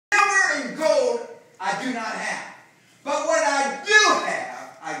I do not have. But what I do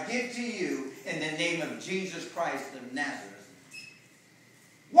have, I give to you in the name of Jesus Christ of Nazareth.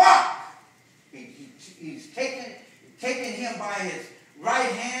 Walk! He's taken him by his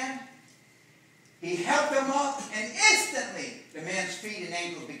right hand. He helped him up, and instantly the man's feet and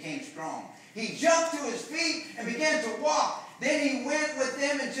ankles became strong. He jumped to his feet and began to walk. Then he went with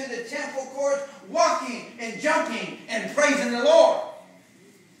them into the temple courts, walking and jumping and praising the Lord.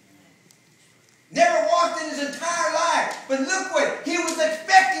 Never walked in his entire life. But look what, he was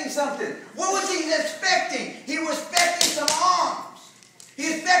expecting something. What was he expecting? He was expecting some alms. He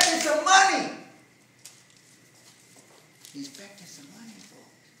was expecting some money. He expected some money,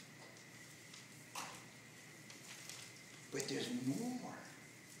 folks. But there's more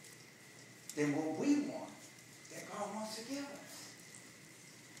than what we want that God wants to give us.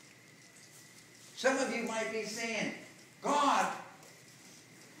 Some of you might be saying, God,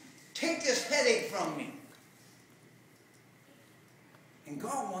 take this headache from me. And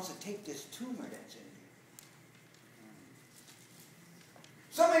God wants to take this tumor that's in you.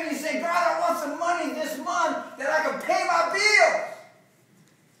 Some of you say, God, I want some money this month that I can pay my bills.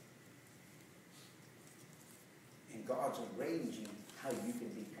 And God's arranging how you can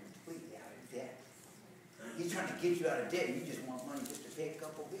be completely out of debt. He's trying to get you out of debt. You just want money just to pay a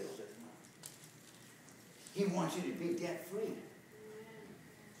couple bills this month. He wants you to be debt-free.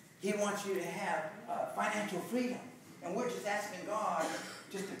 He wants you to have financial freedom. And we're just asking God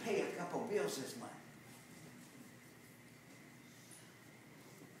just to pay a couple bills this month.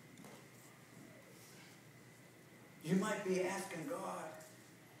 You might be asking God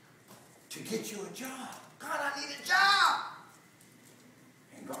to get you a job. God, I need a job.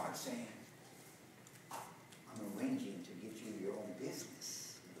 And God's saying, I'm arranging to get you your own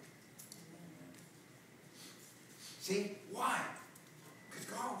business. See? Why? Because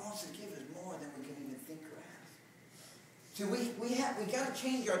God wants to give us more than we can even think or ask. See, we got to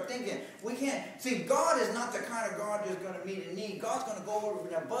change our thinking. We can't. See, God is not the kind of God that's going to meet a need. God's going to go over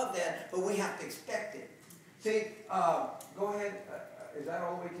and above that, but we have to expect it. See, go ahead. Is that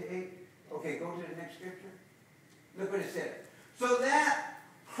all the way to 8? Okay, go to the next scripture. Look what it says. So that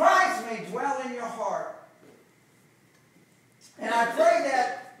Christ may dwell in your heart. And I pray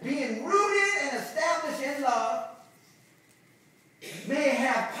that being rooted and established in love, may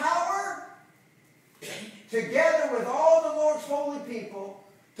have power, together with all the Lord's holy people,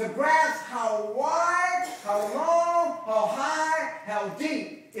 to grasp how wide, how long, how high, how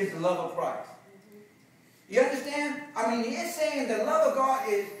deep is the love of Christ. You understand? I mean, he is saying the love of God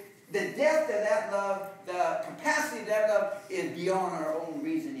is the depth of that love, the capacity of that love is beyond our own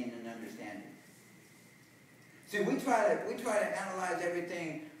reasoning and understanding. See, we try to analyze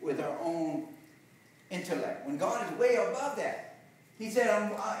everything with our own intellect, when God is way above that. He said,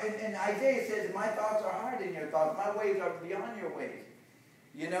 in Isaiah, it says, my thoughts are higher than your thoughts. My ways are beyond your ways.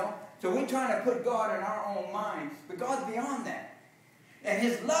 You know? So we're trying to put God in our own minds, but God's beyond that. And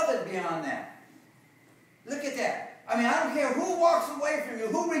his love is beyond that. Look at that. I mean, I don't care who walks away from you,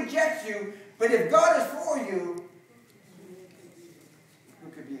 who rejects you, but if God is for you, who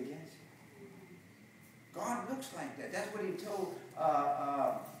could be against you? God looks like that. That's what he told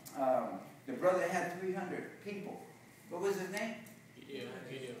the brother that had 300 people. What was his name?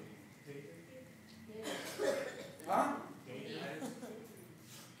 Gideon. Huh?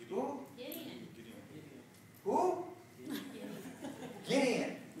 Who? Who?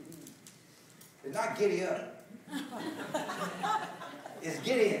 Gideon. It's not giddy up. It's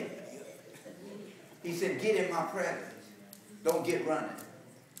Gideon. He said, get in my presence. Don't get running.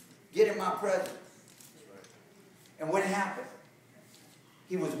 Get in my presence. And what happened?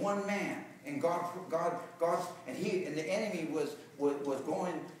 He was one man. And God, and the enemy was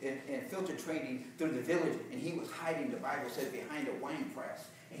going and infiltrating through the village, and he was hiding. The Bible says behind a wine press,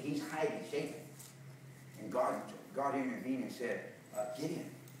 and he's hiding, shaking. And God intervened and said,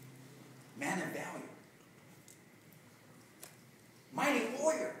 Gideon, man of valor, mighty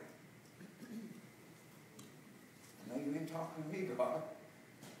warrior. I know you ain't talking to me, God.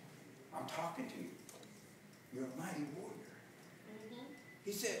 I'm talking to you. You're a mighty warrior. Mm-hmm.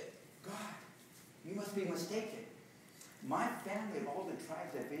 He said, God, you must be mistaken. My family of all the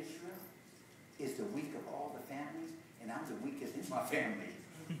tribes of Israel is the weak of all the families, and I'm the weakest in my family.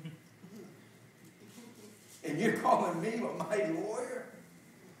 And you're calling me a mighty warrior?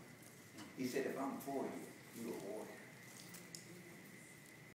 He said, if I'm for you,